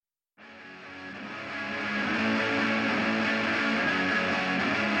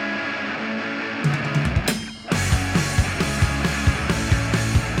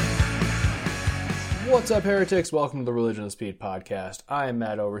What's up, heretics? Welcome to the Religion of Speed podcast. I am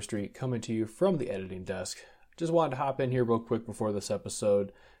Matt Overstreet, coming to you from the editing desk. Just wanted to hop in here real quick before this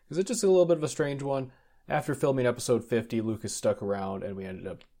episode, because it's just a little bit of a strange one. After filming episode 50, Lucas stuck around, and we ended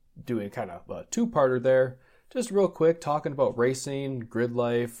up doing kind of a two-parter there. Just real quick, talking about racing, grid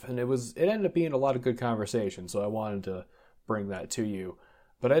life, and it ended up being a lot of good conversation, so I wanted to bring that to you.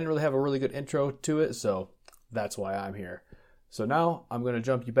 But I didn't really have a really good intro to it, so that's why I'm here. So now I'm going to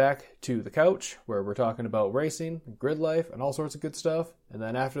jump you back to the couch where we're talking about racing, grid life, and all sorts of good stuff. And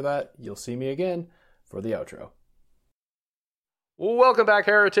then after that, you'll see me again for the outro. Welcome back,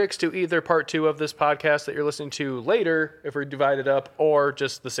 heretics, to either part 2 of this podcast that you're listening to later, if we're divided up, or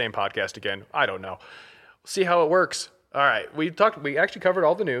just the same podcast again. I don't know. See how it works. All right, we actually covered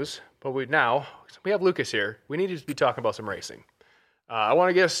all the news, but we have Lucas here. We need to be talking about some racing. I want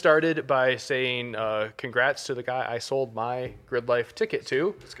to get us started by saying congrats to the guy I sold my Grid Life ticket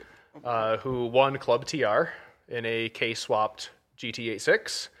to, who won Club TR in a K-swapped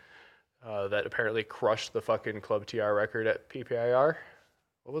GT86 that apparently crushed the fucking Club TR record at PPIR.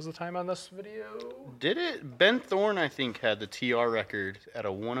 What was the time on this video? Did it? Ben Thorne, I think, had the TR record at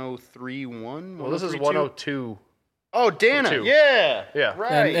a 103.1. Well, this is 102. Oh, Dana. 2. Yeah. Yeah.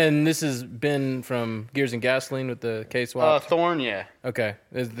 Right. And this has been from Gears and Gasoline with the K-swap? Thorne, yeah. Okay.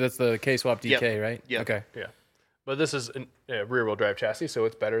 That's the K-swap DK, Yep. right? Yep. Okay. Yeah. But this is a rear-wheel drive chassis, so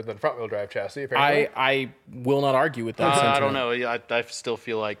it's better than front-wheel drive chassis, apparently. I will not argue with that sentiment. I don't know. I still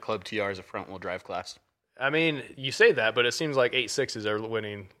feel like Club TR is a front-wheel drive class. I mean, you say that, but it seems like 8.6s are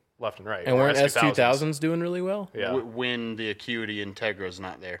winning left and right. And or weren't S2000s doing really well? Yeah. When the Acuity Integra's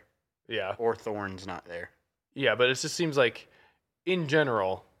not there. Yeah. Or Thorne's not there. Yeah, but it just seems like, in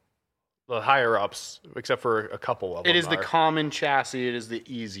general, the higher-ups, except for a couple of them, It is the common chassis. It is the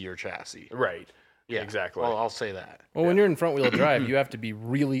easier chassis. Right. Yeah. Exactly. Oh, Well, I'll say that. Well, when you're in front-wheel drive, you have to be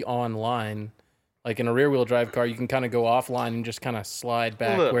really online. Like in a rear-wheel drive car, you can kind of go offline and just kind of slide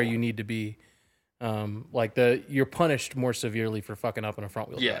back where you need to be. You're punished more severely for fucking up in a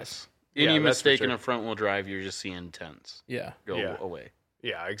front-wheel drive. Yes. Any that's for mistake sure. in a front-wheel drive, you're just seeing tens Yeah. go away.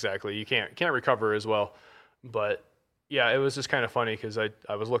 Yeah, exactly. You can't recover as well. But yeah, it was just kind of funny because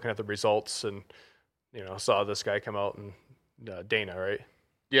I was looking at the results and saw this guy come out and Dana, right?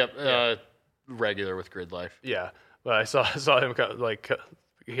 Yep. Regular with Grid Life. Yeah, but I saw him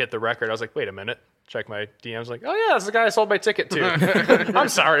hit the record. I was like, wait a minute. Check my DMs. Like, oh yeah, that's the guy I sold my ticket to. I'm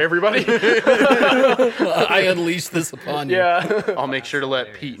sorry, everybody. I unleashed this upon you. Yeah, I'll make sure to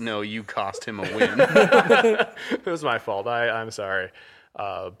let Pete know you cost him a win. it was my fault. I'm sorry.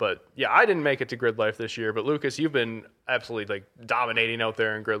 But yeah, I didn't make it to Grid Life this year. But Lucas, you've been absolutely dominating out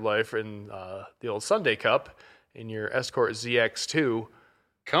there in Grid Life in the old Sunday Cup in your Escort ZX2.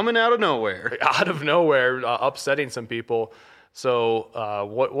 Coming out of nowhere. Out of nowhere, upsetting some people. So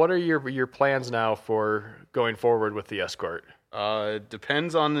what are your plans now for going forward with the Escort?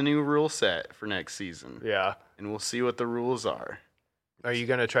 Depends on the new rule set for next season. Yeah. And we'll see what the rules are. Are you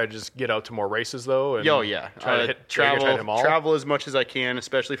going to try to just get out to more races, though? And Yeah. Try to try to hit them all? Travel as much as I can,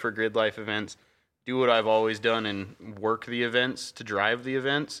 especially for Grid Life events. Do what I've always done and work the events to drive the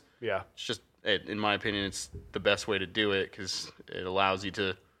events. Yeah. It's just, in my opinion, it's the best way to do it because it allows you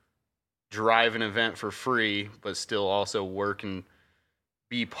to drive an event for free, but still also work and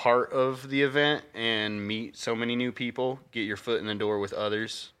be part of the event and meet so many new people, get your foot in the door with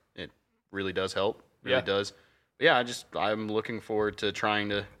others. It really does help. Really does. But yeah, I'm looking forward to trying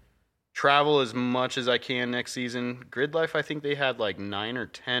to travel as much as I can next season. Grid Life, I think they had 9 or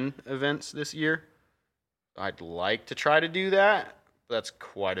 10 events this year. I'd like to try to do that. That's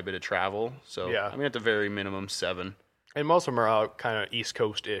quite a bit of travel. So yeah. I mean, at the very minimum, 7. And most of them are out kind of East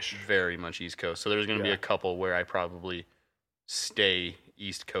Coast-ish. Very much East Coast. So there's going to be a couple where I probably stay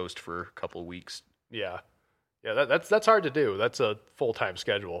East Coast for a couple weeks. Yeah. Yeah, that's hard to do. That's a full-time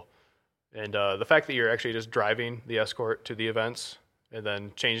schedule. And the fact that you're actually just driving the Escort to the events and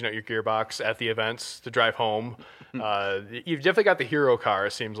then changing out your gearbox at the events to drive home, you've definitely got the hero car,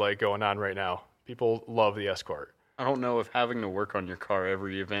 it seems like, going on right now. People love the Escort. I don't know if having to work on your car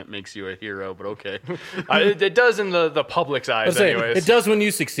every event makes you a hero, but okay. It does in the public's eyes, anyways. It does when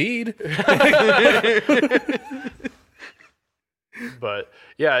you succeed. But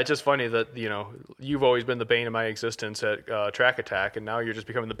yeah, it's just funny that you've always been the bane of my existence at Track Attack, and now you're just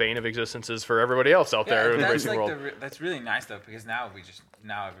becoming the bane of existences for everybody else out there in the racing world. That's really nice though, because now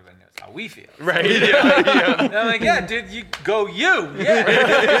everybody knows how we feel. Right? Yeah. And I'm like, yeah, dude, yeah,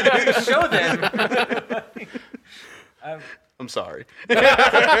 show them. I'm sorry.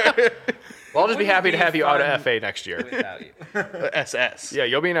 Well, I'll just be happy to have you out of FA next year. Without you. SS. Yeah,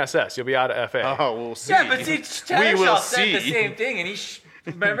 you'll be in SS. You'll be out of FA. Oh, we'll see. Yeah, but see, We will Tattershaw said the see. same thing, and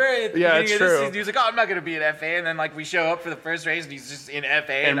Remember at the Yeah, beginning it's of this true. season, he was like, "Oh, I'm not gonna be in FA," and then like we show up for the first race, and he's just in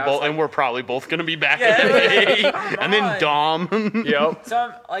FA, and I was like, and we're probably both gonna be back Yeah, in like, FA. come And then on. Dom. Yep.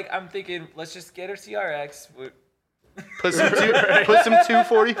 So I'm thinking, let's just get our CRX. Put some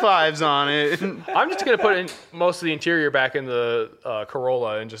 245s on it. I'm just gonna put in most of the interior back in the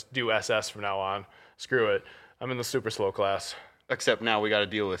Corolla and just do SS from now on. Screw it. I'm in the super slow class. Except now we got to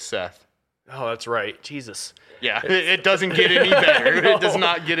deal with Seth. Oh, that's right. Jesus. Yeah, it doesn't get any better. It does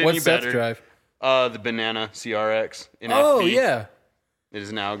not get any What's Seth's better. drive? The Banana CRX in Oh FB. yeah. It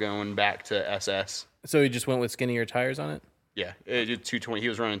is now going back to SS. So he just went with skinnier tires on it. Yeah, it did 220. He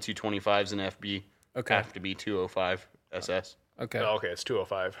was running 225s in FB. Okay. Have to be 205 SS. Okay. Oh, okay, it's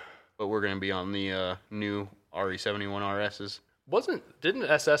 205. But we're going to be on the new RE71 RSs. Didn't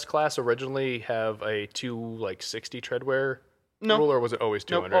SS class originally have a 260 treadwear No. rule, or was it always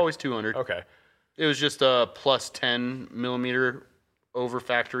 200? Nope, always 200. Okay, It was just a plus 10 millimeter over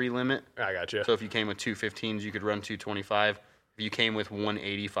factory limit. I got you. So if you came with 215s, you could run 225. If you came with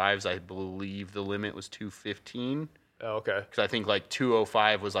 185s, I believe the limit was 215. Oh, okay. Because I think like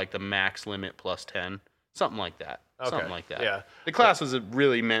 205 was like the max limit plus 10. Something like that. Okay. Something like that. Yeah. The class was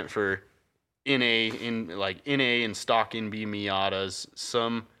really meant for NA and stock NB Miatas,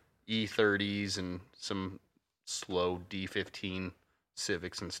 some E30s, and some slow D15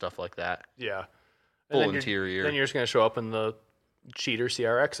 Civics and stuff like that. Yeah. Full then interior. Then you're just gonna show up in the cheater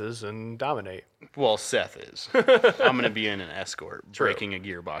CRXs and dominate. Well, Seth is. I'm going to be in an Escort, True. breaking a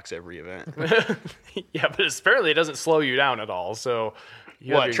gearbox every event. Yeah, but apparently it doesn't slow you down at all. So,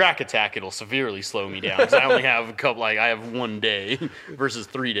 Track attack, it'll severely slow me down because I only have a couple. Like I have 1 day versus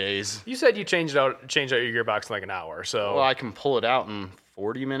 3 days. You said you changed out your gearbox in like an hour. So Well, I can pull it out in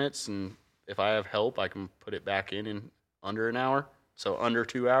 40 minutes, and if I have help, I can put it back in under an hour. So under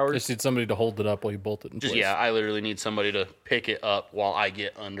 2 hours. Just need somebody to hold it up while you bolt it in place. I literally need somebody to pick it up while I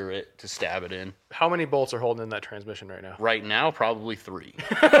get under it to stab it in. how many bolts are holding in that transmission right now? Right now, probably 3.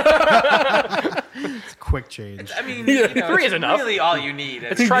 It's a quick change. I mean, 3 it's is enough. really all you need.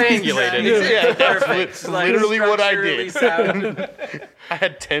 It's triangulated. Yeah, that's Perfect. literally what I structurally did. sound. I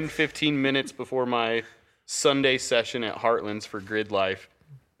had 10, 15 minutes before my Sunday session at Heartlands for Grid Life.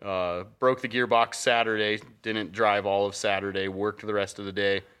 Broke the gearbox Saturday, didn't drive all of Saturday, worked the rest of the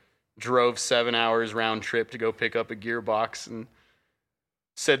day, drove 7 hours round trip to go pick up a gearbox, and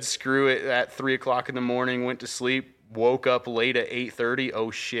said screw it at 3 o'clock in the morning, went to sleep, woke up late at 8:30.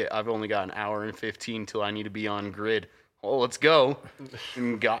 Oh shit, I've only got an hour and 15 till I need to be on grid. Oh, let's go.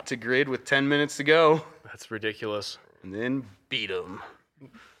 And got to grid with 10 minutes to go, That's ridiculous. and then beat them.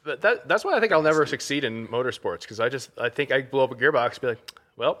 But that's why I think I'll never succeed in motorsports, because I think I blow up a gearbox and be like,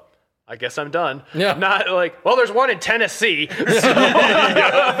 well, I guess I'm done. Yeah. Not like, well, there's one in Tennessee.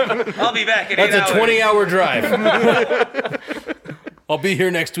 I'll be back in 8 That's hours. a 20-hour drive. I'll be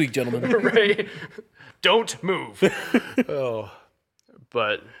here next week, gentlemen. Right? Don't move. Oh,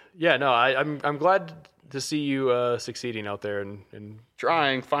 but yeah, no, I'm glad to see you succeeding out there, and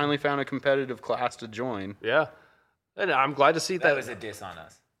Trying, finally found a competitive class to join. yeah, and I'm glad to see That that. was a diss on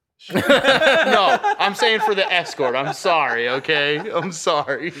us. No, I'm saying for the Escort. I'm sorry, okay? I'm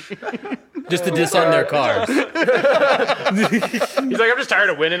sorry. Just to diss on their cars. He's like, I'm just tired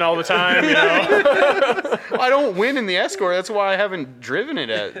of winning all the time, you know. I don't win in the Escort. That's why I haven't driven it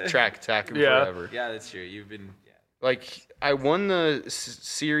at Track Attack in Yeah. forever. Yeah, that's true. You've been. Yeah. Like, I won the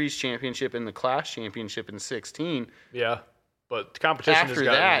series championship and the class championship in 16. Yeah, but the competition After has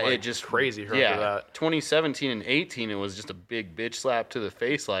gotten, that, like, it just crazy after yeah, that. 2017 and 18, it was just a big bitch slap to the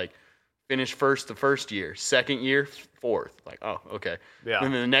face. Like, finished first the first year, second year, fourth. Like, oh, okay. Yeah.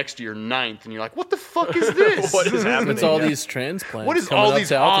 And then the next year, ninth, and you're like, what the fuck is this? What is happening? It's all Yeah. these transplants. What is coming all up these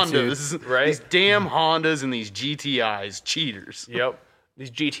to altitude. Hondas? Right? These damn Hondas and these GTIs, cheaters. Yep.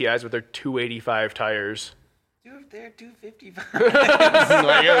 These GTIs with their 285 tires. Dude, they're 255.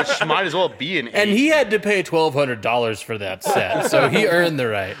 Like, it might as well be an 8. And he had to pay $1,200 for that set, so he earned the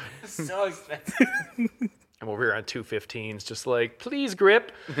right. So expensive. And we were on 215s, just like, please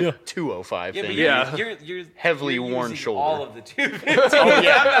grip. 205 Yeah, but thing. Yeah. you're Heavily you're worn using shoulder. all of the 250.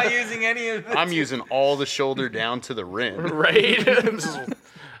 I'm not using any of it. I'm using all the shoulder down to the rim. Right?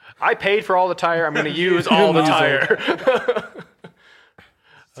 I paid for all the tire. I'm going to use all the tire.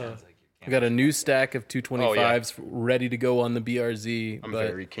 Sounds like We got a new stack of 225s ready to go on the BRZ. I'm but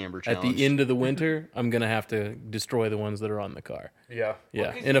very camber at challenged. the end of the winter, I'm going to have to destroy the ones that are on the car. Yeah.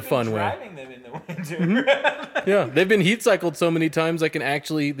 Yeah, in a fun way. Driving them in the winter. Yeah, they've been heat cycled so many times I can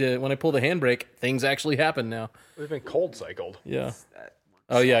actually, when I pull the handbrake, things actually happen now. We've been cold cycled. Yeah.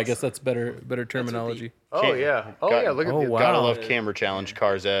 Oh yeah, I guess that's better terminology. Oh, yeah. Oh, yeah. Look at Oh, the. wow. Gotta love camber challenge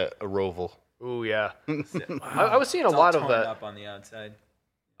cars at a Roval. Ooh, yeah. I was seeing a lot of torn that. up on the outside.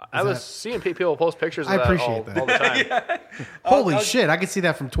 I was seeing people post pictures of I that appreciate all the time. Holy shit! I could see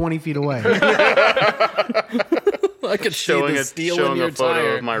that from 20 feet away. I could Showing see a- the steel showing in a your photo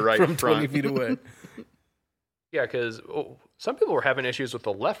tire of my right from front. 20 feet away. Yeah, because some people were having issues with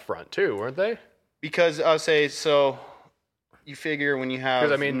the left front too, weren't they? Because I'll say, so you figure when you have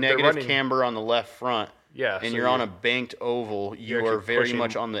 'Cause, I mean, they're negative running- camber on the left front Yeah, and so you're on a banked oval, you you're are actually very pushing-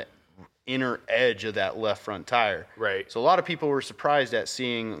 much on the inner edge of that left front tire. Right. So a lot of people were surprised at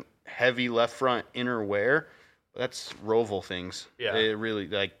seeing heavy left front inner wear. That's Roval things. Yeah. It really,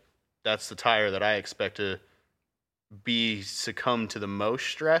 like, that's the tire that I expect to succumb to the most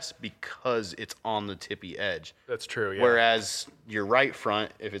stress because it's on the tippy edge. That's true. Yeah. Whereas your right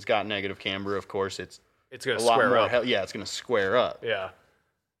front, if it's got negative camber, of course, it's it's going a to lot square more. up. It's going to square up. Yeah.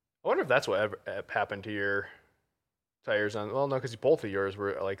 I wonder if that's what happened to your tires on. Well, no, because both of yours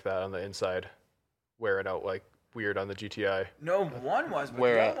were like that on the inside, wearing out like weird on the GTI. No, one was, but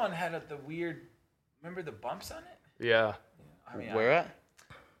Where the at? other one had the weird. Remember the bumps on it? Yeah. I mean, Where at?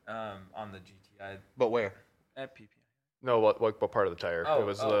 on the GTI But where? at PPI. No, what part of the tire? Oh, it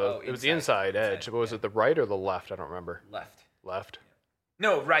was oh, it was the inside, inside edge. inside, What was yeah. it? The right or the left? I don't remember. Left. Left.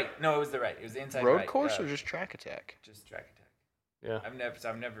 No, right. No, it was the right. It was the inside Road right. course or just track attack? just track attack? Yeah.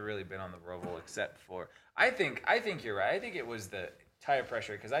 I've never really been on the Roval except for. I think you're right. I think it was the tire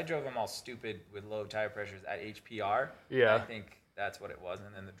pressure because I drove them all stupid with low tire pressures at HPR. Yeah. I think that's what it was,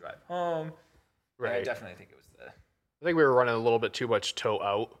 and then the drive home. Right. I definitely think it was the. I think we were running a little bit too much toe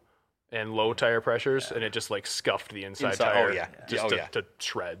out and low tire pressures, and it just like scuffed the inside tire. Oh, yeah. Just Oh, to, yeah. to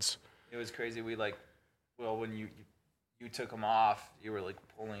shreds. It was crazy. We when you took them off, you were like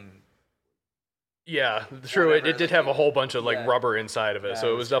pulling. Yeah, true. It Whatever, did like, have a whole bunch of like yeah. rubber inside of it, Yeah, so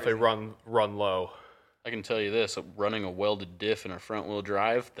it it was was definitely crazy. run low. I can tell you this: running a welded diff in a front wheel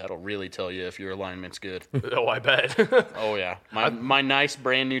drive, that'll really tell you if your alignment's good. Oh, I bet. Oh yeah, my nice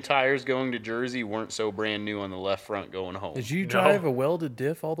brand new tires going to Jersey weren't so brand new on the left front going home. Did you drive a welded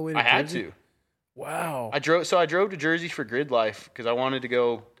diff all the way to I had Jersey? to. Wow. I drove to Jersey for Grid Life because I wanted to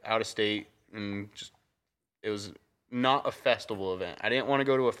go out of state and just it was not a festival event. I didn't want to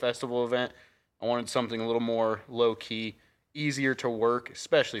go to a festival event. I wanted something a little more low key, easier to work,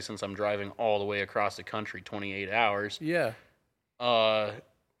 especially since I'm driving all the way across the country 28 hours. Yeah.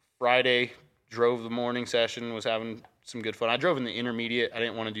 Friday, drove the morning session, was having some good fun. I drove in the intermediate. I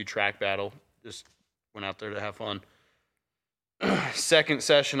didn't want to do track battle. Just went out there to have fun. Second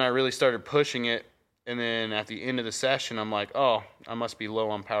session, I really started pushing it. And then at the end of the session, I'm like, oh, I must be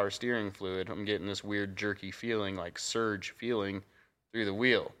low on power steering fluid. I'm getting this weird jerky feeling, like surge feeling through the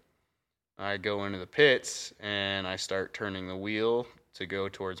wheel. I go into the pits and I start turning the wheel to go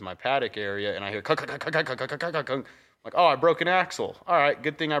towards my paddock area, and I hear kunk, kunk, kunk, kunk, kunk, kunk, kunk, kunk. Like, oh, I broke an axle. All right,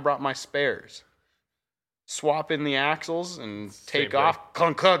 good thing I brought my spares. Swap in the axles and take thing. off.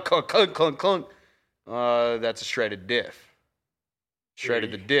 Clunk, clunk, clunk, clunk, clunk, clunk. That's a shredded diff.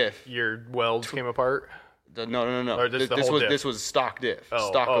 Shredded the diff. Your welds came apart. No. Or just the whole diff? This was stock diff. Oh,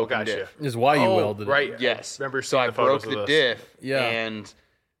 stock open gotcha. diff. Is why you welded it. right. Yes. I remember So seeing I the photos broke the of this. diff. Yeah. And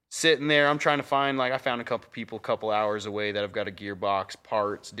sitting there, I'm trying to find, I found a couple people a couple hours away that have got a gearbox,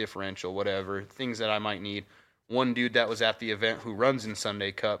 parts, differential, whatever, things that I might need. One dude that was at the event who runs in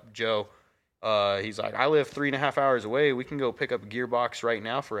Sunday Cup, Joe, he's like, I live 3.5 hours away. We can go pick up a gearbox right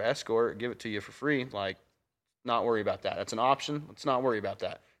now for Escort, give it to you for free. Not worry about that. That's an option. Let's not worry about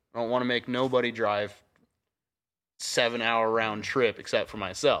that. I don't want to make nobody drive 7-hour round trip except for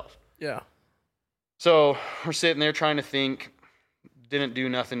myself. Yeah. So we're sitting there trying to think. Didn't do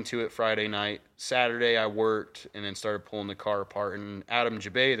nothing to it Friday night. Saturday I worked and then started pulling the car apart. And Adam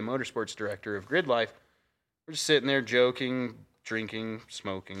Jabay, the motorsports director of Grid Life, we're just sitting there joking, drinking,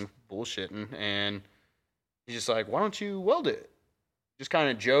 smoking, bullshitting. And he's just like, why don't you weld it? Just kind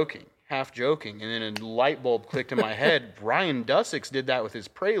of joking, half joking. And then a light bulb clicked in my head. Brian Dusix did that with his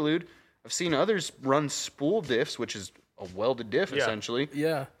Prelude. I've seen others run spool diffs, which is a welded diff essentially.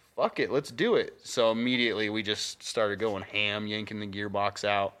 Yeah. Fuck it, let's do it. So immediately we just started going ham, yanking the gearbox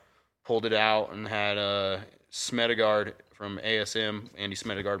out, pulled it out, and had Smedegard from ASM, Andy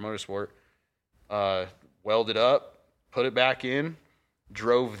Smedegard Motorsport, welded up, put it back in,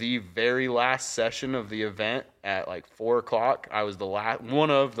 drove the very last session of the event at 4 o'clock. I was one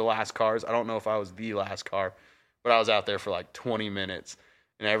of the last cars. I don't know if I was the last car, but I was out there for 20 minutes,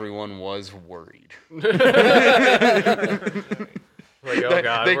 and everyone was worried. Oh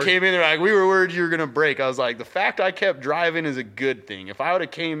God. They came in, they're like, we were worried you were going to break. I was like, the fact I kept driving is a good thing. If I would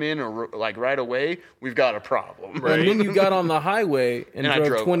have came in right away, we've got a problem. Right. And then you got on the highway and I drove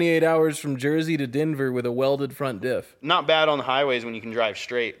drove 28 hours from Jersey to Denver with a welded front diff. Not bad on the highways when you can drive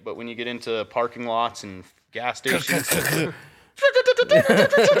straight, but when you get into parking lots and gas stations,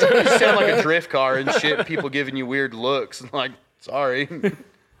 You sound like a drift car and shit. People giving you weird looks. Like, sorry.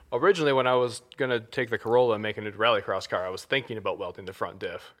 Originally, when I was going to take the Corolla and make it a rallycross car, I was thinking about welting the front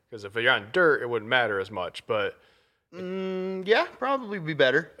diff. Because if you're on dirt, it wouldn't matter as much, but... Yeah, probably be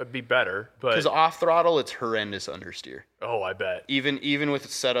better. It'd be better, but... Because off throttle, it's horrendous understeer. Oh, I bet. Even with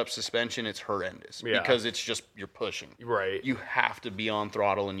setup suspension, it's horrendous. Yeah. Because it's just, you're pushing. Right. You have to be on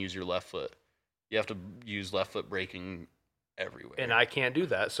throttle and use your left foot. You have to use left foot braking everywhere. And I can't do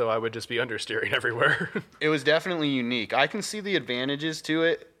that, so I would just be understeering everywhere. It was definitely unique. I can see the advantages to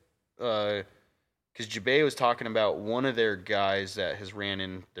it. Because Jabay was talking about one of their guys that has ran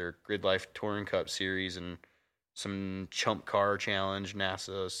in their Grid Life Touring Cup series and some Chump Car Challenge,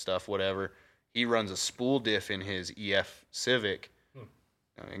 NASA stuff, whatever. He runs a spool diff in his EF Civic.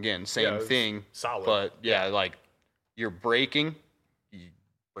 Again, same thing. Solid. But yeah, like you're braking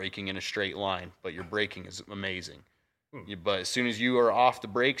in a straight line, but your braking is amazing. But as soon as you are off the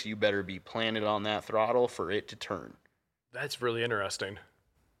brakes, you better be planted on that throttle for it to turn. That's really interesting.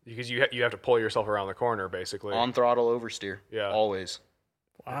 Because you have to pull yourself around the corner, basically. On throttle oversteer. Yeah. Always.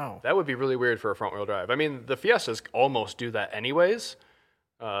 Wow. That would be really weird for a front-wheel drive. I mean, the Fiestas almost do that anyways.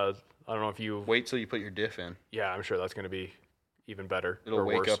 I don't know if you... Wait till you put your diff in. Yeah, I'm sure that's going to be even better. It'll or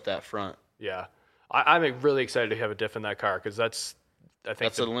wake worse. up that front. Yeah. I'm really excited to have a diff in that car because that's... I think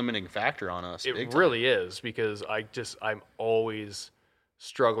that's a limiting factor on us. It really is because I'm always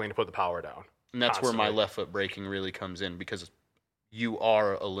struggling to put the power down. And that's constantly. where my left foot braking really comes in because you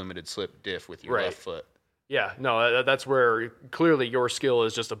are a limited slip diff with your left foot. Yeah, no, that's where clearly your skill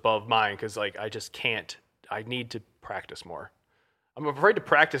is just above mine because like I just can't. I need to practice more. I'm afraid to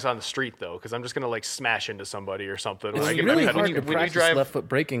practice on the street though because I'm just gonna like smash into somebody or something. It's when I get really back on hard the to street. practice drive- left foot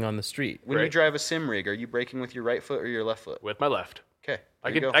braking on the street. When you Right. drive a sim rig, are you braking with your right foot or your left foot? With my left. Okay.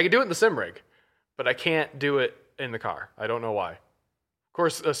 I could do it in the sim rig, but I can't do it in the car. I don't know why. Of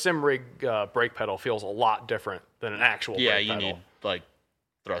course, a sim rig brake pedal feels a lot different than an actual Yeah, brake you pedal. need like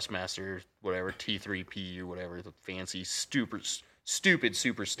Thrustmaster, whatever, T3P or whatever, the fancy, stupid,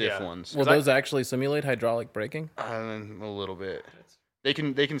 super stiff Yeah. ones. Will those actually simulate hydraulic braking? A little bit. They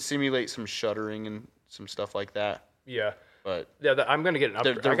can simulate some shuttering and some stuff like that, Yeah, but yeah. I'm gonna get an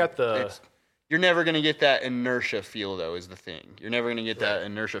upgrade. I got the. You're never going to get that inertia feel, though, is the thing. You're never going to get that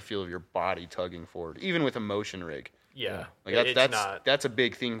inertia feel of your body tugging forward, even with a motion rig. Yeah, Like that's a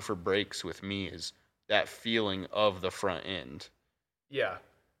big thing for brakes with me is that feeling of the front end. Yeah,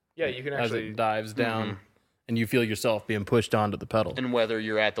 you can As actually. it dives down Mm-hmm. and you feel yourself being pushed onto the pedal. And whether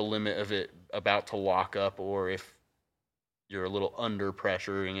you're at the limit of it about to lock up or if you're a little under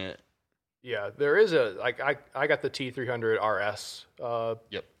pressuring it. Yeah, there is I got the T300 RS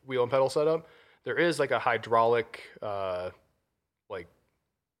Yep. wheel and pedal setup. There is like a hydraulic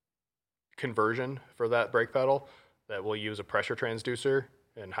conversion for that brake pedal that will use a pressure transducer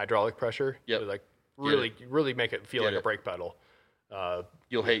and hydraulic pressure. Yep. To like Get really make it feel Get like a it. brake pedal.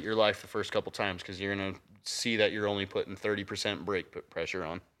 You'll hate your life the first couple times because you're going to see that you're only putting 30% brake pressure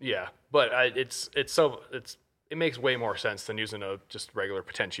on. Yeah, but it makes way more sense than using a just regular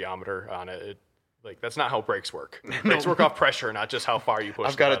potentiometer on it. That's not how brakes work. Brakes work off pressure, not just how far you push.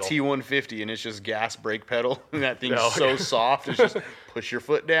 I've got the a pedal. T150 and it's just gas brake pedal. And that thing's No. so soft. It's just push your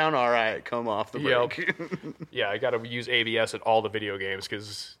foot down. All right, come off the Yep. brake. Yeah, I got to use ABS at all the video games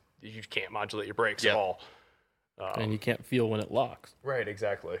because you can't modulate your brakes Yep. at all. And you can't feel when it locks. Right,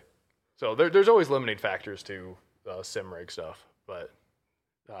 exactly. So there's always limiting factors to sim rig stuff, but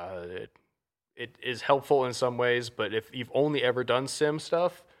it is helpful in some ways. But if you've only ever done sim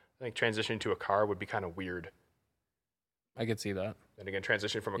stuff, I think transitioning to a car would be kind of weird. I could see that. And again,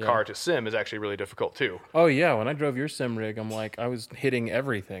 transitioning from a Yeah. car to sim is actually really difficult too. Oh, yeah. When I drove your sim rig, I'm like, I was hitting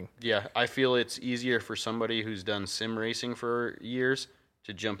everything. Yeah, I feel it's easier for somebody who's done sim racing for years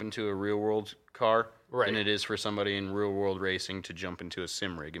to jump into a real world car Right. than it is for somebody in real world racing to jump into a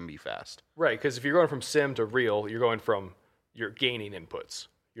sim rig and be fast. Right, because if you're going from sim to real, you're gaining inputs.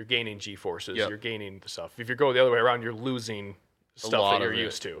 You're gaining G-forces. Yep. You're gaining the stuff. If you go the other way around, you're losing stuff lot that you're of it.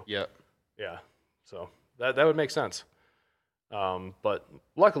 used to. Yep. Yeah, so that would make sense. But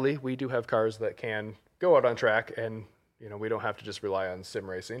luckily, we do have cars that can go out on track, and we don't have to just rely on sim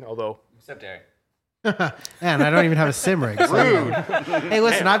racing. Although, Except Eric. And I don't even have a sim rig. So. Hey,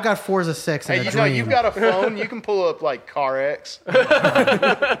 listen, I've got Forza 6 and Hey, a dream. you've got a phone. You can pull up like CarX.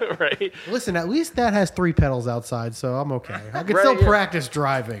 right? Listen, at least that has 3 pedals outside, so I'm okay. I can Right, still yeah. practice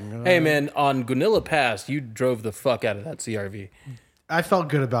driving. Hey, man, on Gunilla Pass, you drove the fuck out of that CRV. I felt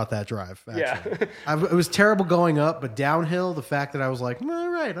good about that drive, actually. Yeah. It was terrible going up, but downhill, the fact that I was like, all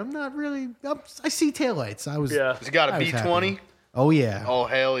right, I'm not really... I see taillights. I was... Yeah. Has it got a I was happy. V20? Oh yeah. Oh,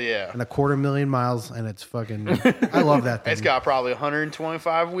 hell yeah. And 250,000 miles, and it's fucking. I love that thing. It's got probably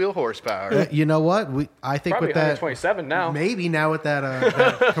 125 wheel horsepower. You know what? I think Probably with that 127 now. maybe now with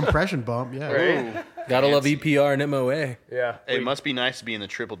that compression bump, yeah. Right? Gotta love EPR and MOA. Yeah. It must be nice to be in the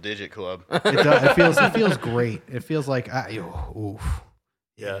triple digit club. It does. It feels great. It feels like oof.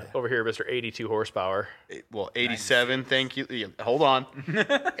 Yeah. Over here, Mr. 82 horsepower. Well, 87, thank you. Yeah, hold on.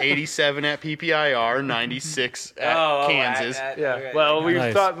 87 at PPIR, 96 at Kansas. Yeah. Okay. Well, we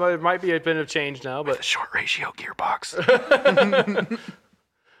Nice. thought there might be a bit of change now, but Short ratio gearbox.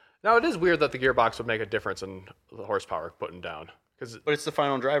 now it is weird that the gearbox would make a difference in the horsepower putting down. Because But it's the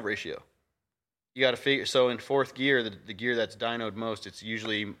final drive ratio. You got to figure. So in fourth gear, the gear that's dynoed most, it's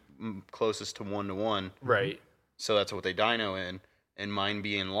usually closest to 1-to-1. right. So that's what they dyno in. And mine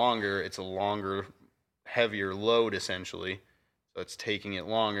being longer, it's a longer, heavier load essentially. So it's taking it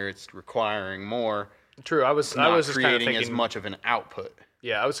longer. It's requiring more. True. I was It's not just kind of creating thinking as much of an output.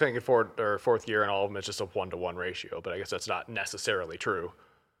 Yeah, I was thinking fourth gear and all of them it's just a 1-to-1 ratio, but I guess that's not necessarily true.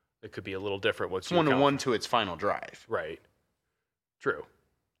 It could be a little different once It's you 1-to-1 to its final drive. Right. True.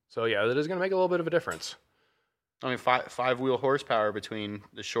 So yeah, that is going to make a little bit of a difference. I mean, five wheel horsepower between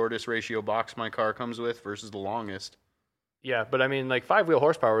the shortest ratio box my car comes with versus the longest. Yeah, but I mean, like 5-wheel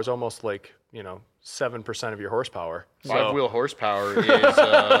horsepower is almost like 7% of your horsepower. Five wheel horsepower is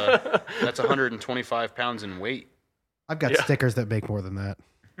that's 125 pounds in weight. I've got stickers that make more than that.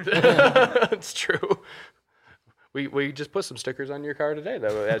 It's true. We just put some stickers on your car today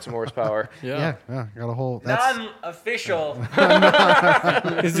that would add some horsepower. Yeah, got a whole. That's, Non-official.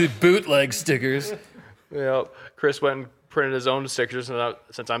 Is it bootleg stickers? Chris went and printed his own stickers, and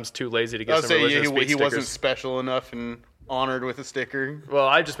since I'm too lazy to get I'll some say religious he speed stickers. wasn't special enough and honored with a sticker. Well,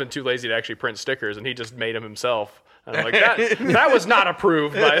 I've just been too lazy to actually print stickers, and he just made them himself. And I'm like, that was not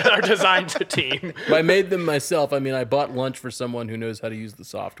approved by our design team. I made them myself. I mean, I bought lunch for someone who knows how to use the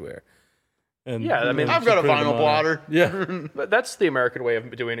software. And Yeah, I mean, I've got a printed them vinyl on blotter. Yeah, But that's the American way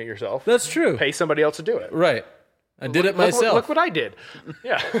of doing it yourself. that's true. Pay somebody else to do it. Right. I did it myself. Look what I did.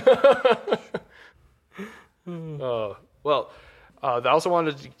 Yeah. I also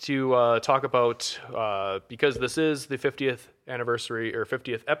wanted to talk about, because this is the 50th anniversary or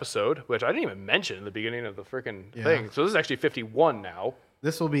 50th episode, which I didn't even mention in the beginning of the freaking thing. So this is actually 51 now.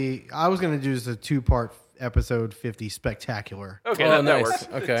 this will be. I was going to do just a 2-part episode 50 spectacular. Okay, Oh, that nice. works.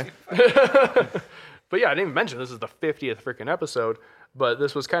 Okay. But yeah, I didn't even mention this is the 50th freaking episode, but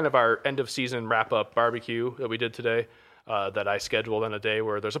this was kind of our end of season wrap up barbecue that we did today. That I scheduled on a day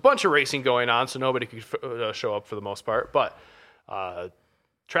where there's a bunch of racing going on, so nobody could show up for the most part. But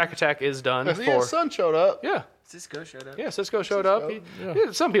Track Attack is done. Yeah, son showed up. Yeah, Cisco showed up. yeah. Cisco showed up.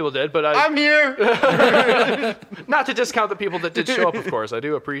 Yeah, some people did, but I'm here. not to discount the people that did show up. Of course, I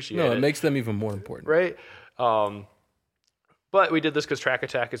do appreciate No, it. it makes them even more important. Right. But we did this because Track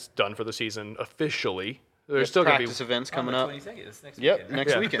Attack is done for the season officially. There's still going to be practice events coming On up. the 22nd. That's next Yep, weekend.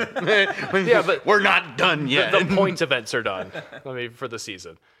 next Yeah. weekend. Yeah, but we're not done yet. the points events are done. I mean, for the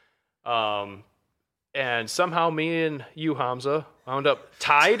season. And somehow me and you, Hamza, wound up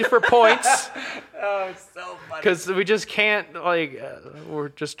tied for points Oh, it's so funny. because we just can't, we're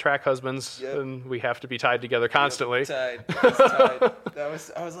just track husbands and we have to be tied together constantly. Tied. I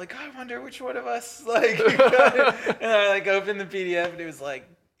was like, I wonder which one of us and I opened the PDF and it was like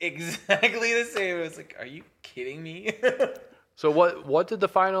exactly the same. It was like, are you kidding me? So what did the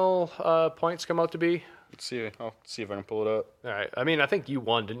final points come out to be? Let's see. I'll see if I can pull it up. All right. I mean, I think you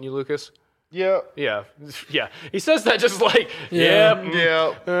won, didn't you, Lucas? Yeah. Yeah. Yeah. He says that just like, yeah.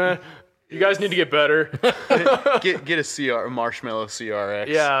 Yeah. You guys need to get better. Get a Marshmallow CRX.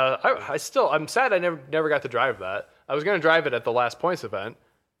 Yeah. I'm sad I never got to drive that. I was going to drive it at the last points event,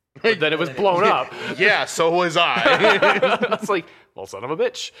 but then it was blown up. Yeah, so was I. It's like, well, son of a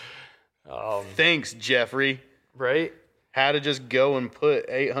bitch. Thanks, Jeffrey. Right? Had to just go and put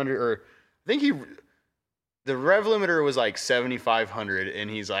 800 or I think the rev limiter was like 7,500 and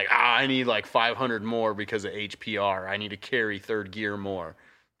he's like, I need like 500 more because of HPR. I need to carry third gear more.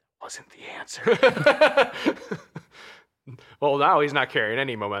 Wasn't the answer. Well, now he's not carrying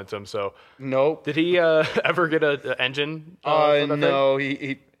any momentum. So, Nope. did he ever get an engine? For that thing? No,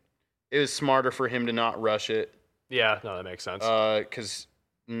 he it was smarter for him to not rush it. Yeah, no, that makes sense. Because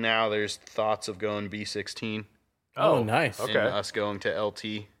now there's thoughts of going B16 Oh, nice. and Okay. us going to LT.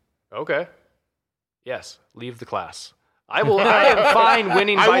 Okay. Yes, leave the class. I am fine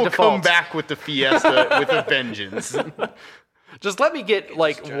winning I by will default. come back with the Fiesta with a vengeance. Just let me get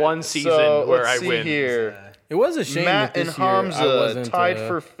like one season So where let's I see win. here. It was a shame Matt that and this year I Hamza wasn't tied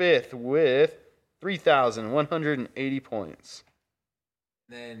for fifth with 3,180 points.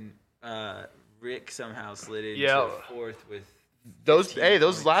 Then Rick somehow slid into Yeah. fourth with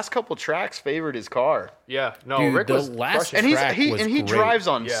those last couple tracks favored his car. Yeah, no, Dude, Rick the was last crushing. And he great. drives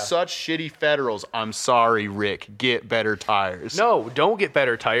on Yeah. such shitty Federals. I'm sorry, Rick. Get better tires. No, don't get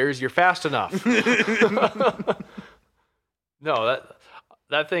better tires. You're fast enough. No,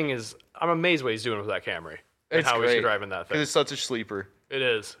 that thing is. I'm amazed what he's doing with that Camry and It's how great. he's driving that thing. Because it's such a sleeper. It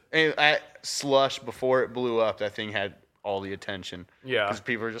is. And at Slush, before it blew up, that thing had all the attention. Yeah. Because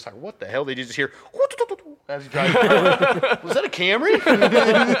people are just like, what the hell? They just hear as he drives. Was that a Camry?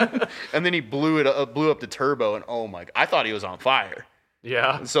 And then he blew up the turbo, and oh my! I thought he was on fire.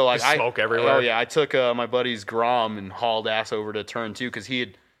 Yeah. So like Just smoke everywhere. Oh yeah, I took my buddy's Grom and hauled ass over to turn 2 because he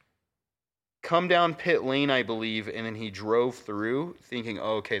had come down pit lane, I believe, and then he drove through thinking,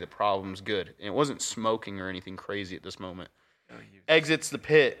 oh, okay, the problem's good, and it wasn't smoking or anything crazy at this moment. Exits the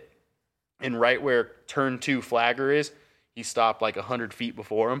pit, and right where turn 2 flagger is, he stopped like 100 feet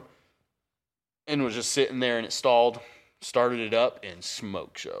before him, and was just sitting there, and it stalled. Started it up, and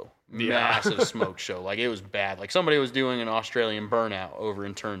smoke show. Yeah. Massive smoke show. Like, it was bad. Like, somebody was doing an Australian burnout over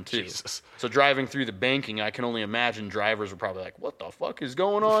in turn 2. Jesus. So driving through the banking, I can only imagine drivers were probably like, what the fuck is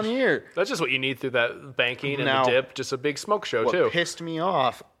going on here? That's just what you need through that banking and Now, the dip. Just a big smoke show What too. pissed me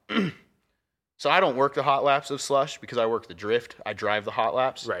off, so I don't work the hot laps of Slush because I work the drift. I drive the hot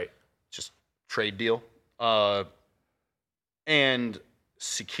laps. Right. Just trade deal. And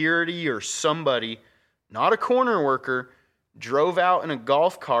security or somebody, not a corner worker, drove out in a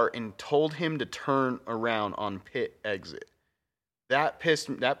golf cart and told him to turn around on pit exit. That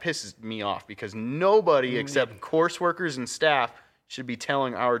pisses me off because nobody except course workers and staff should be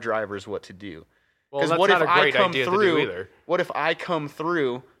telling our drivers what to do. Well, Because that's what not if a I great come idea to do through? either. What if I come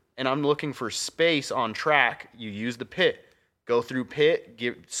through and I'm looking for space on track? You use the pit, go through pit,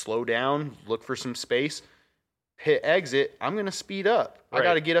 slow down, look for some space. Pit exit, I'm gonna speed up. Right. I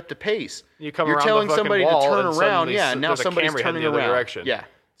got to get up to pace. You come You're around telling the fucking somebody wall to turn and around. suddenly Yeah, now there's a somebody's Camry heading turning the other around. direction. Yeah,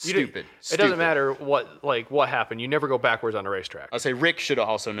 You stupid. It doesn't matter what happened. You never go backwards on a racetrack. I say Rick should have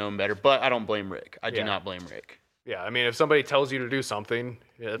also known better, but I don't blame Rick. I do Yeah. not blame Rick. Yeah, I mean, if somebody tells you to do something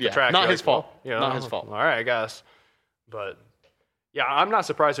at the Yeah, track, not you're his like, well, fault. you know, Not his fault. All right, I guess. But yeah, I'm not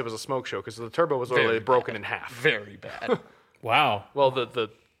surprised it was a smoke show because the turbo was literally Very broken bad. in half. Very bad. Wow. Well, the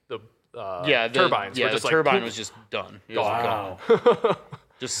turbines. Yeah, were the just like, turbine poop. was just done. It was Wow. gone.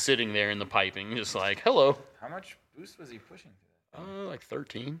 Just sitting there in the piping, just like, hello. How much boost was he pushing through that? Like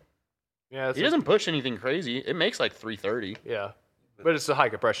 13. Yeah, it's He doesn't push anything crazy. It makes like 330. yeah, but it's a high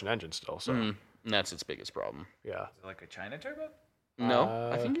compression engine still. So And that's its biggest problem. yeah, Is it like a China turbo? No,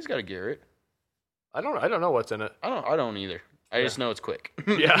 I think he's got a Garrett. I don't know what's in it. I don't either. I just know it's quick.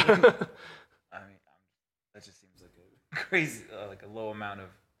 Yeah, I mean, that just seems like a crazy, like a low amount of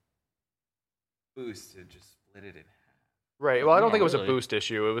boost to just split it in half. right. Well, I don't Not think it was a really. boost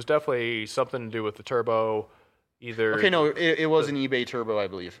issue. It was definitely something to do with the turbo. Either Okay, no, it was an eBay turbo, I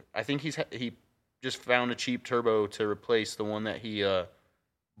believe. I think he just found a cheap turbo to replace the one that he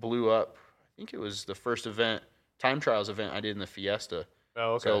blew up. I think it was the first time trials event I did in the Fiesta.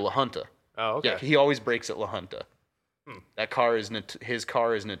 Oh, okay. So La Junta. Oh, okay. Yeah, he always breaks at La Junta. That car is his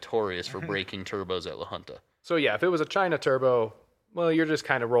car is notorious for breaking turbos at La Junta. So yeah, if it was a China turbo, well, you're just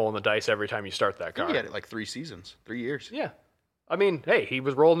kind of rolling the dice every time you start that I car. think he had it like 3 seasons, 3 years. Yeah. I mean, hey, he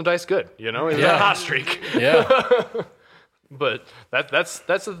was rolling the dice good. You know, he was Yeah. on a hot streak. Yeah. But that's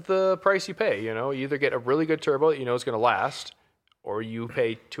the price you pay. You know, you either get a really good turbo that you know is going to last, or you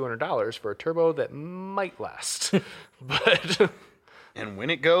pay $200 for a turbo that might last. But And when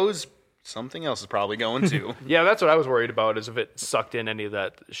it goes, something else is probably going too. yeah, that's what I was worried about, is if it sucked in any of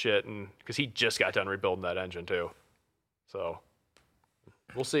that shit, and because he just got done rebuilding that engine too. So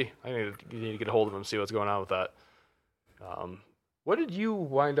we'll see. You need to get a hold of him and see what's going on with that. What did you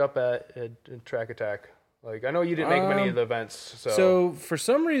wind up at Track Attack? Like, I know you didn't make many of the events. So for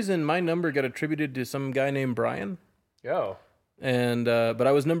some reason, my number got attributed to some guy named Brian, oh, and but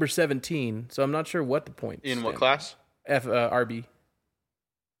I was number 17, so I'm not sure what the point. In what class? RB.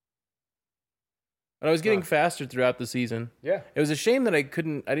 But I was getting faster throughout the season. yeah. It was a shame that I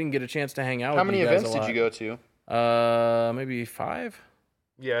didn't get a chance to hang out. How with many you guys events a did you lot. go to? Maybe 5.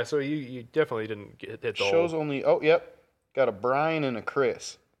 Yeah, so you definitely didn't hit the Shows whole... only. Oh, yep. Got a Brian and a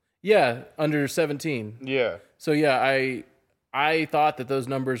Chris. Yeah, under 17. Yeah. So yeah, I thought that those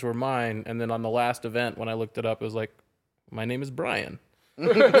numbers were mine, and then on the last event when I looked it up, it was like, my name is Brian. Yeah,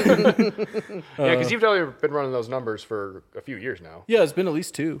 because you've definitely been running those numbers for a few years now. Yeah, it's been at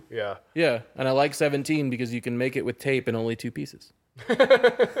least 2. Yeah. Yeah, and I like 17 because you can make it with tape in only 2 pieces.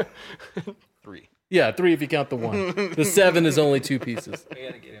 3. Yeah, 3 if you count the 1. The 7 is only 2 pieces. We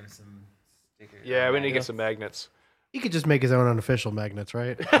gotta get him some stickers. Yeah, we need to get some magnets. He could just make his own unofficial magnets,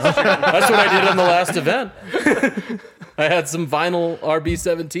 right? That's what I did on the last event. I had some vinyl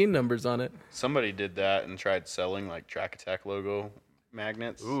RB17 numbers on it. Somebody did that and tried selling like Track Attack logo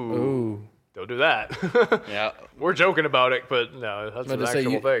magnets. Ooh. Don't do that. Yeah. We're joking about it, but no, that's an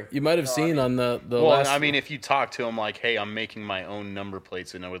actual thing. You might have seen on the Well, last... I mean, if you talk to them like, hey, I'm making my own number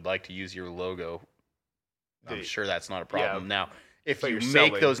plates and I would like to use your logo, I'm sure that's not a problem. Yeah. Now, if But you you're make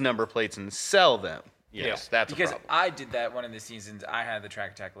selling. those number plates and sell them, yes, that's a Because problem. I did that one of the seasons. I had the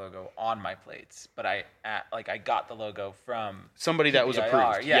Track Attack logo on my plates, but I got the logo from Somebody that was PBIR,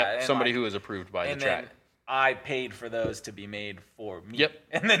 approved. yeah, Yep, and somebody like- who was approved by the and track. then I paid for those to be made for me. Yep.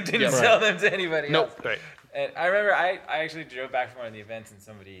 And then didn't Yep. sell them to anybody Nope. else. Right. And I remember I actually drove back from one of the events and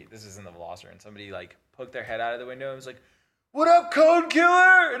this was in the Velociter, and somebody like poked their head out of the window and was like, "What up, Code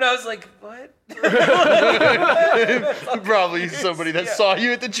Killer?" And I was like, "What?" Probably somebody that Yeah. saw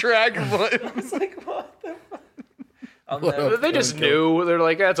you at the track. I was like, "What the fuck?" I'll What never- up? They just knew. They're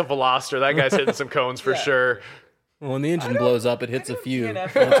like, that's a Veloster. That guy's hitting some cones for Yeah. sure. Well, when the engine blows up, it hits a few.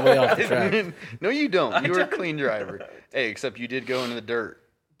 DNF. And it's way off the track. No, you don't. You were a clean driver. Hey, except you did go into the dirt.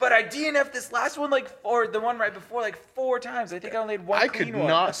 But I DNF'd this last one the one right before 4 times. I think I only had one I clean could one.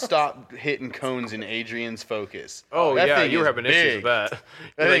 not stop hitting cones in Adrian's Focus. Oh, That yeah, thing you were is having issues with big. that.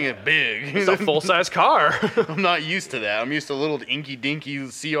 That thing is big. It's a full-size car, I'm not used to that. I'm used to little inky-dinky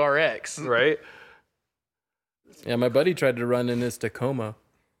CRX. right? Yeah, my buddy tried to run in his Tacoma.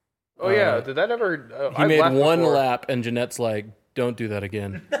 Oh, yeah. Did that ever... He I've made left one before. lap, and Jeanette's like, "Don't do that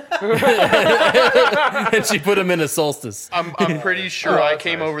again." And she put him in a Solstice. I'm pretty sure Oh, I that's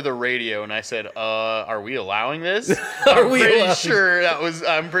came nice. over the radio and I said, are we allowing this? Are I'm we pretty allowing- sure that was,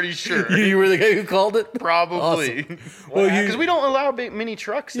 I'm pretty sure. You were the guy who called it? Probably. Well, Because we don't allow big mini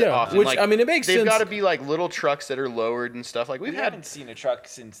trucks that Yeah, often. which, like, I mean, it makes they've sense. got to be like little trucks that are lowered and stuff. Like We we've haven't had, seen a truck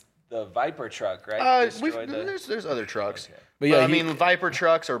since the Viper truck, right? there's other trucks. Okay. But yeah, I he- mean, Viper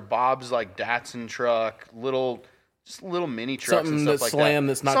trucks or Bob's like Datsun truck, just little mini trucks Something and stuff that like slam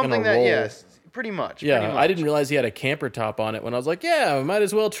that. that's not gonna Something that, roll. yes, pretty much. Yeah, pretty I much. didn't realize he had a camper top on it when I was like, yeah, I might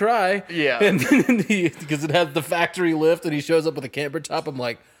as well try. Yeah. And then because it has the factory lift and he shows up with a camper top, I'm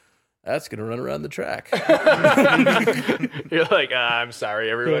like, that's going to run around the track. You're like, I'm sorry,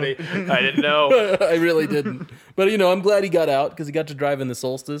 everybody. I didn't know. I really didn't. But, I'm glad he got out because he got to drive in the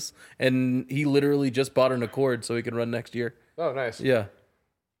Solstice and he literally just bought an Accord so he can run next year. Oh, nice. Yeah.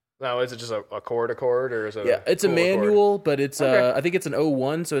 Now, is it just a Accord, or is it Yeah, it's a cool Accord? manual, but it's, Okay. I think it's an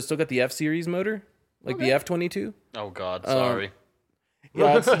 01, so it's still got the F-Series motor, like the F-22. Oh God, sorry.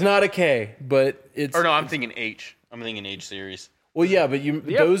 Yeah, it's not a K, but it's... Or no, I'm thinking H. I'm thinking H series. Well, yeah, but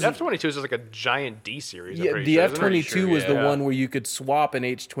those... F-22 is like a giant D series. I'm Yeah, pretty the sure, isn't it? F-22 sure, was the yeah. one where you could swap an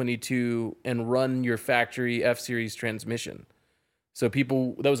H-22 and run your factory F-Series transmission. So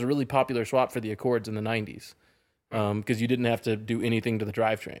that was a really popular swap for the Accords in the 90s. Because you didn't have to do anything to the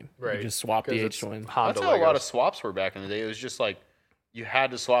drivetrain. Right. You just swap the 'Cause it's H-twin. Honda That's how a lot Legos. of swaps were back in the day. It was just like you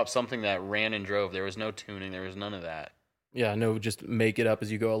had to swap something that ran and drove. There was no tuning. There was none of that. Yeah, no, just make it up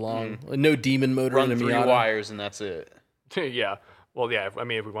as you go along. No demon motor Run in a 3 Miata. wires and that's it. Yeah. Well, yeah. I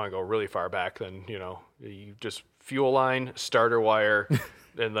mean, if we want to go really far back, then you just fuel line, starter wire,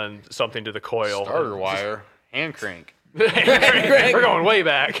 and then something to the coil. Starter wire, hand crank. We're going way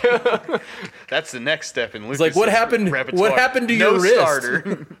back. That's the next step in Lucas. like, what happened- repertoire. what happened to no your wrist?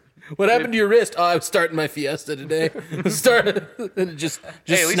 starter. What happened to your wrist? Oh, I was starting my Fiesta today. and it just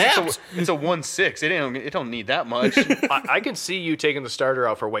Hey, at least snapped. it's a 1.6. It don't need that much. I can see you taking the starter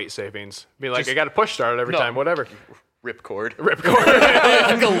out for weight savings. Be like, Just- I got to push start it every No. time, whatever. Ripcord.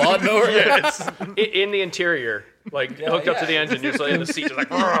 like a lawnmower. Yes. In the interior, like hooked up to the engine, you're just like in the seat, just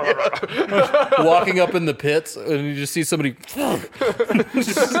like. Walking up in the pits, and you just see somebody.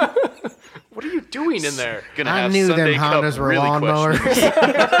 What are you doing in there? Gonna I have knew Sunday them Cup Hondas were really lawnmowers.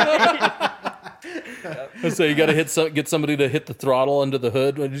 So you got to get somebody to hit the throttle under the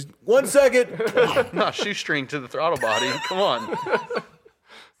hood. Just, 1 second. No, shoestring to the throttle body. Come on.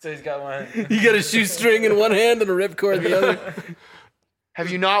 So he's got one. You got a shoestring in one hand and a ripcord in the other.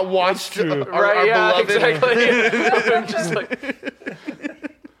 Have you not watched our yeah, beloved? exactly. Just like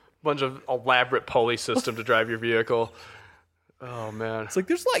bunch of elaborate pulley system to drive your vehicle. Oh man, It's like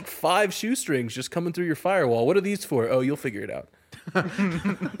there's like 5 shoestrings just coming through your firewall. What are these for? Oh, you'll figure it out.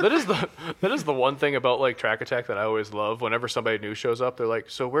 that is the one thing about like Track Attack that I always love. Whenever somebody new shows up, they're like,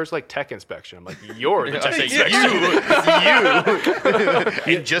 "So where's like tech inspection?" I'm like, "You're the tech I say inspection."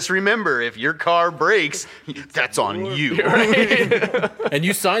 you. And just remember, if your car breaks, that's on you. And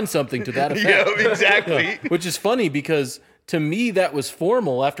you signed something to that effect. Yeah, exactly. Which is funny because to me that was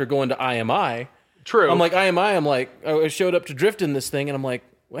formal after going to IMI. True. I'm like, IMI, I showed up to drift in this thing and I'm like,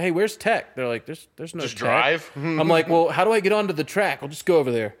 well, hey, where's Tech? They're like, there's no Just Tech. drive. I'm like, well, how do I get onto the track? I'll just go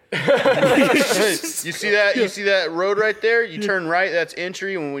over there. Hey, you see that? You see that road right there? You turn right. That's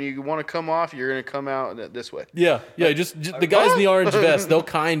entry. And when you want to come off, you're gonna come out this way. Yeah. Just the guys in the orange vest, they'll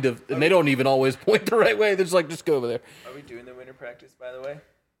kind of, and they don't even always point the right way. They're just like, just go over there. Are we doing the winter practice, by the way?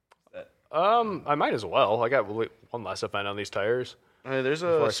 I might as well. I got one last event on these tires. There's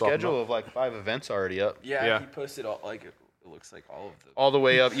Before I a swap 'em schedule of like 5 events already up. Yeah, Yeah. he posted all it looks like all of them. All the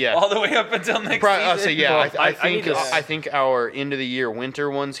way up. Yeah. All the way up until next I'll season. say yeah. Well, I think our end of the year winter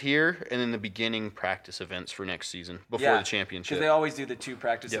one's here, and then the beginning practice events for next season before the championship. Because they always do the 2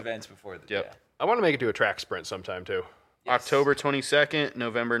 practice events before the. Yep. Yeah. I want to make it to a track sprint sometime too. Yes. October 22nd,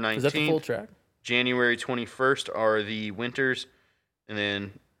 November 19th, Is that the full track? January 21st are the winters, and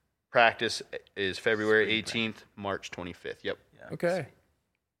then practice is February 18th, March 25th. Yep. Okay.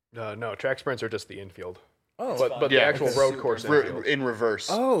 No, track sprints are just the infield. Oh, But the Yeah, actual it's road course infield. In reverse.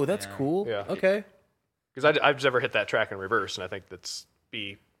 oh, that's cool. Yeah. Okay. Because I've just never hit that track in reverse, and I think that's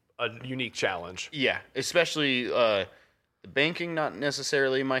be a unique challenge. Yeah, especially the banking, not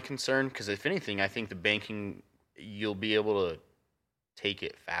necessarily my concern, because if anything, I think the banking, you'll be able to take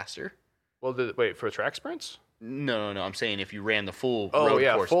it faster. Well, wait, for track sprints? No, I'm saying if you ran the full Oh, road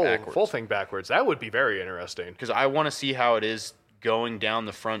yeah, course full backwards. thing backwards. That would be very interesting. Because I want to see how it is going down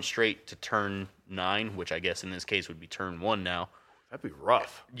the front straight to turn 9, which I guess in this case would be turn 1 now. That'd be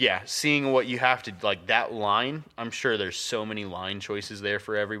rough. Yeah, seeing what you have to, like that line, I'm sure there's so many line choices there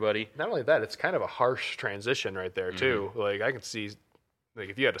for everybody. Not only that, it's kind of a harsh transition right there, too. Like, I can see, like,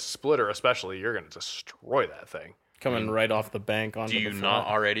 if you had a splitter especially, you're going to destroy that thing. Coming right off the bank onto Do the you front. not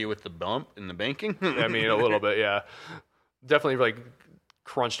already with the bump in the banking? I mean, a little bit, yeah. Definitely, like,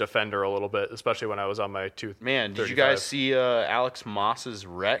 crunched a fender a little bit, especially when I was on my 235. Man, did you guys see Alex Moss's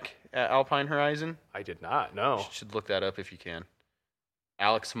wreck at Alpine Horizon? I did not, no. You should look that up if you can.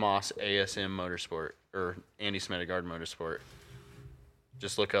 Alex Moss, ASM Motorsport, or Andy Smedegaard Motorsport.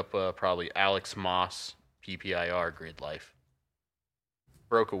 Just look up probably Alex Moss PPIR Grid Life.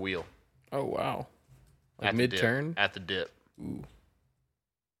 Broke a wheel. Oh, wow. Like At the dip. mid-turn? At the dip. Ooh.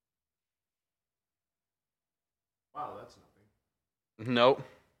 Wow, that's nothing. Nope.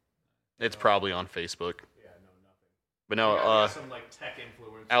 It's probably on Facebook. Yeah, no, nothing. But no, some, like, tech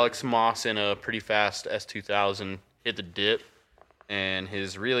influence. Alex Moss in a pretty fast S2000 hit the dip, and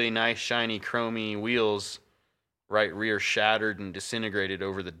his really nice, shiny, chromy wheels, right rear shattered and disintegrated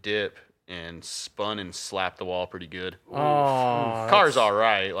over the dip and spun and slapped the wall pretty good. Oh, Car's all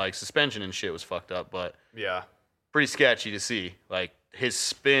right. Like, suspension and shit was fucked up, but Yeah. pretty sketchy to see. Like, his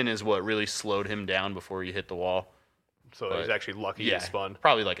spin is what really slowed him down before he hit the wall. So But, he's actually lucky Yeah, he spun.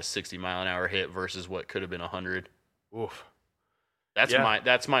 probably like a 60-mile-an-hour hit versus what could have been 100. Oof. That's Yeah.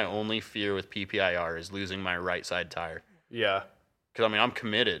 that's my only fear with PPIR is losing my right side tire. Yeah. Because, I mean, I'm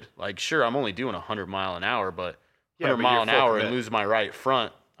committed. Like, sure, I'm only doing 100 mile an hour, but Yeah, 100 but mile you're an full hour commit. and lose my right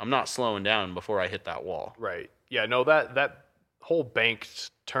front, I'm not slowing down before I hit that wall. Right. Yeah, no, that whole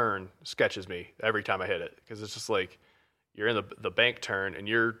banked turn sketches me every time I hit it because it's just like you're in the bank turn and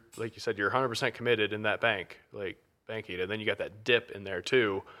you're, like you said, you're 100% committed in that bank, like banking, and then you got that dip in there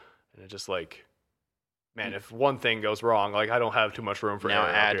too, and it's just like, man, if one thing goes wrong, like I don't have too much room for Now error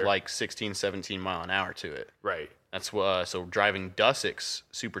up add here. like 16, 17 mile an hour to it. Right. That's so driving Dussek's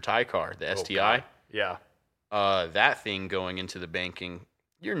Super Tie car, the STI, God. Yeah. that thing going into the banking,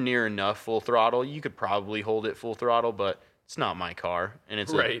 you're near enough full throttle. You could probably hold it full throttle, but it's not my car, and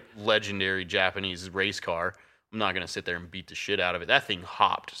it's Right. a legendary Japanese race car. I'm not going to sit there and beat the shit out of it. That thing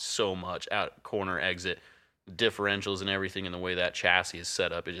hopped so much out corner exit, differentials and everything, and the way that chassis is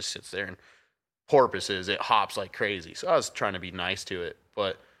set up, it just sits there and porpoises. It hops like crazy. So I was trying to be nice to it,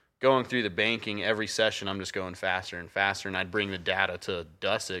 but going through the banking every session, I'm just going faster and faster, and I'd bring the data to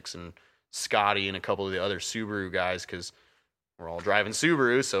Dussek's and Scotty and a couple of the other Subaru guys because we're all driving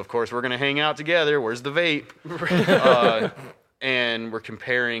Subarus, so of course we're going to hang out together. Where's the vape? And we're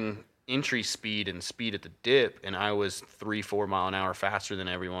comparing entry speed and speed at the dip, and I was 3-4 mile an hour faster than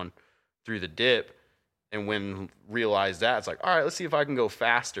everyone through the dip. And when realized that, it's like, all right, let's see if I can go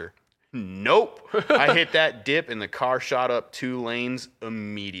faster. Nope. I hit that dip, and the car shot up 2 lanes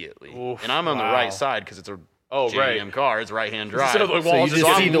immediately. Oof, and I'm on the wow. right side because it's a Oh, right. JDM car. It's right-hand drive. Instead of the So wall, you just just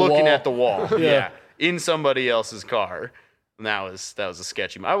So see I'm the looking wall. at the wall. Yeah. Yeah. In somebody else's car. And that was a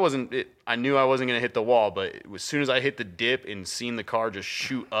sketchy. I knew I wasn't going to hit the wall, but as soon as I hit the dip and seen the car just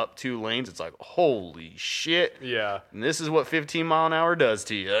shoot up 2 lanes, it's like, holy shit. Yeah. And this is what 15 mile an hour does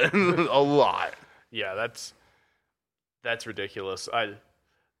to you. A lot. Yeah, that's ridiculous.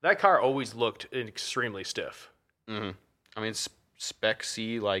 That car always looked extremely stiff. Hmm. I mean, it's Spec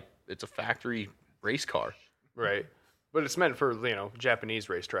C, like, it's a factory race car. Right. But it's meant for, Japanese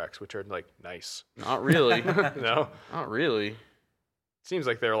racetracks, which are, nice. Not really. No? Not really. Seems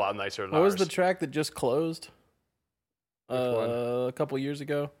like they're a lot nicer than What was ours. the track that just closed? Which one? A couple years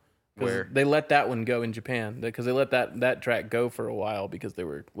ago. 'Cause Where? they let that one go in Japan because they let that track go for a while because they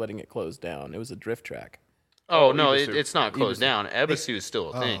were letting it close down. It was a drift track. Oh, no, Ebisu. it's not closed down. Ebisu is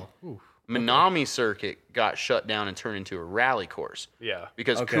still a thing. Minami Circuit got shut down and turned into a rally course Yeah.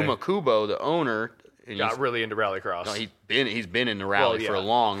 because Okay. Kumakubo, the owner, and Got really into rallycross. no, he's been in the rally for a yeah.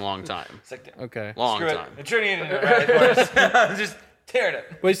 long time. It's like, Okay. Long screw it. time. I'm turning it into a rally course. Just tear it up.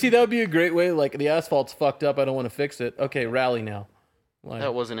 But see, that would be a great way. Like the asphalt's fucked up. I don't want to fix it. Okay, rally now. Like,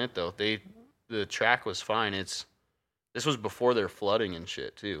 That wasn't it though. The track was fine. This was before their flooding and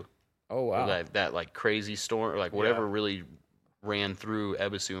shit too. oh wow. That like crazy storm, like whatever really ran through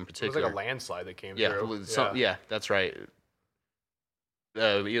Ebisu in it was particular. like a landslide that came Yeah, through. that's right.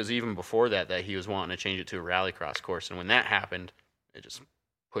 It was even before that he was wanting to change it to a rallycross course, and when that happened, it just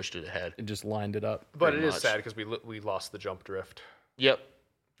pushed it ahead. It just lined it up. But it pretty is much. sad because we lost the jump drift. Yep.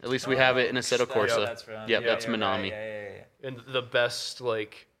 At least we have it in Assetto Corsa. That's right. Yep, that's you're Minami. right. Yeah. And the best,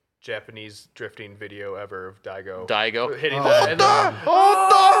 Japanese drifting video ever of Daigo. Daigo. Hitting that. And all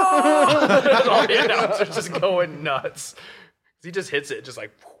the announcers just going nuts. He just hits it just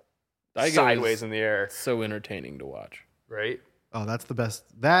Daigo sideways is in the air. so entertaining to watch. Right? Oh, that's the best.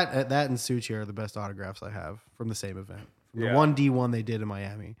 That and Suchi are the best autographs I have from the same event. From the Yeah. 1D1 they did in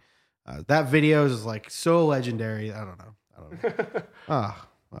Miami. That video is so legendary. I don't know.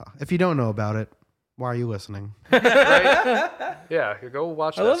 If you don't know about it, why are you listening? Yeah, you go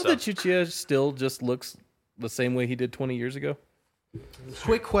watch I that love stuff. that Chuchia still just looks the same way he did 20 years ago.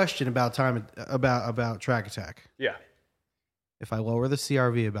 Quick question about track attack. Yeah. If I lower the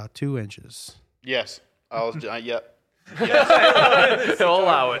CRV about 2 inches, Yes. Yep. They'll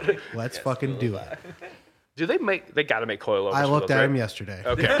allow it. let's fucking do it. Do they got to make coilovers? I for looked those, at right? him yesterday.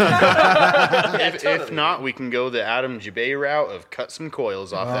 Okay. If not, we can go the Adam Jabay route of cut some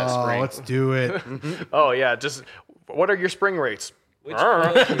coils off that Oh, spring. let's do it. Oh, yeah. Just what are your spring rates?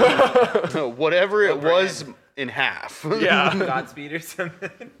 Whatever it was in half. Yeah. Godspeed or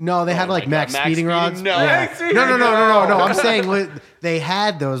something. No, they had my max God, max speeding rods. speeding? No. Yeah. Max speeding? No. I'm saying they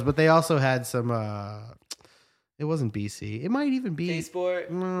had those, but they also had some. It wasn't BC. It might even be. K-Sport.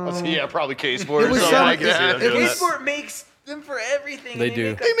 Yeah, probably K-Sport It or was something some- like that. it was- K-Sport makes them for everything. They and do.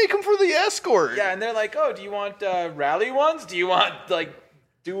 make, They make them for the Escort. yeah, and they're like, oh, do you want rally ones? Do you want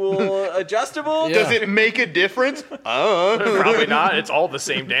dual adjustable? Yeah. Does it make a difference? Probably not. It's all the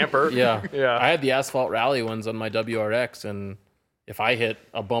same damper. Yeah. Yeah. I had the asphalt rally ones on my WRX, and if I hit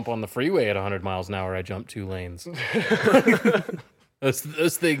a bump on the freeway at 100 miles an hour, I jumped 2 lanes.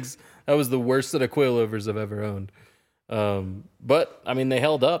 Those things, that was the worst set of coilovers I've ever owned. But I mean, they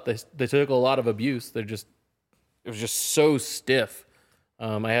held up. They took a lot of abuse. It was just so stiff.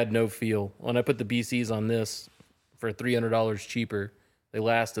 I had no feel. When I put the BCs on this for $300 cheaper, they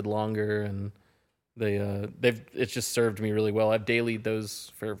lasted longer, and it's just served me really well. I've dailied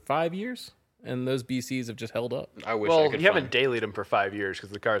those for 5 years, and those BCs have just held up. I wish I Well, could you haven't find- dailied them for 5 years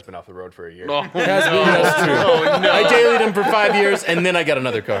because the car's been off the road for a year. Oh, That's true. I dailied them for 5 years, and then I got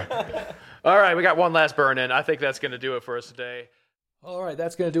another car. All right, we got one last burn in. I think that's going to do it for us today. All right,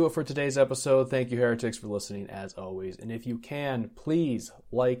 that's going to do it for today's episode. Thank you, Heretics, for listening as always. And if you can, please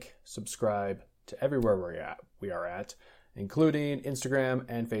subscribe to everywhere we are at, including Instagram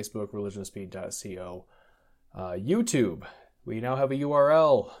and Facebook, religionospeed.co. YouTube, we now have a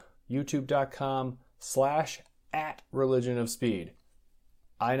URL, youtube.com/@religionofspeed.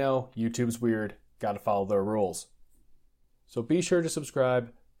 I know, YouTube's weird. Got to follow their rules. So be sure to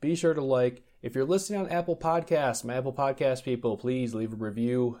subscribe. Be sure to like. If you're listening on Apple Podcasts, my Apple Podcast people, please leave a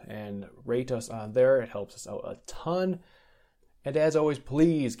review and rate us on there. It helps us out a ton. And as always,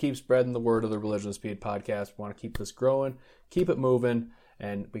 please keep spreading the word of the Religion of Speed podcast. We want to keep this growing, keep it moving,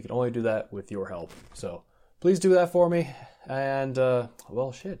 and we can only do that with your help. So please do that for me. And, I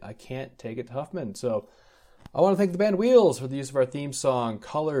can't take it to Huffman. So I want to thank the band Wheels for the use of our theme song,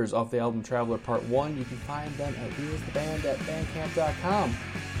 Colors, off the album Traveler Part 1. You can find them at wheelstheband@bandcamp.com.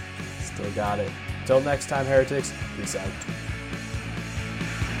 Still got it. Until next time, Heretics, peace out.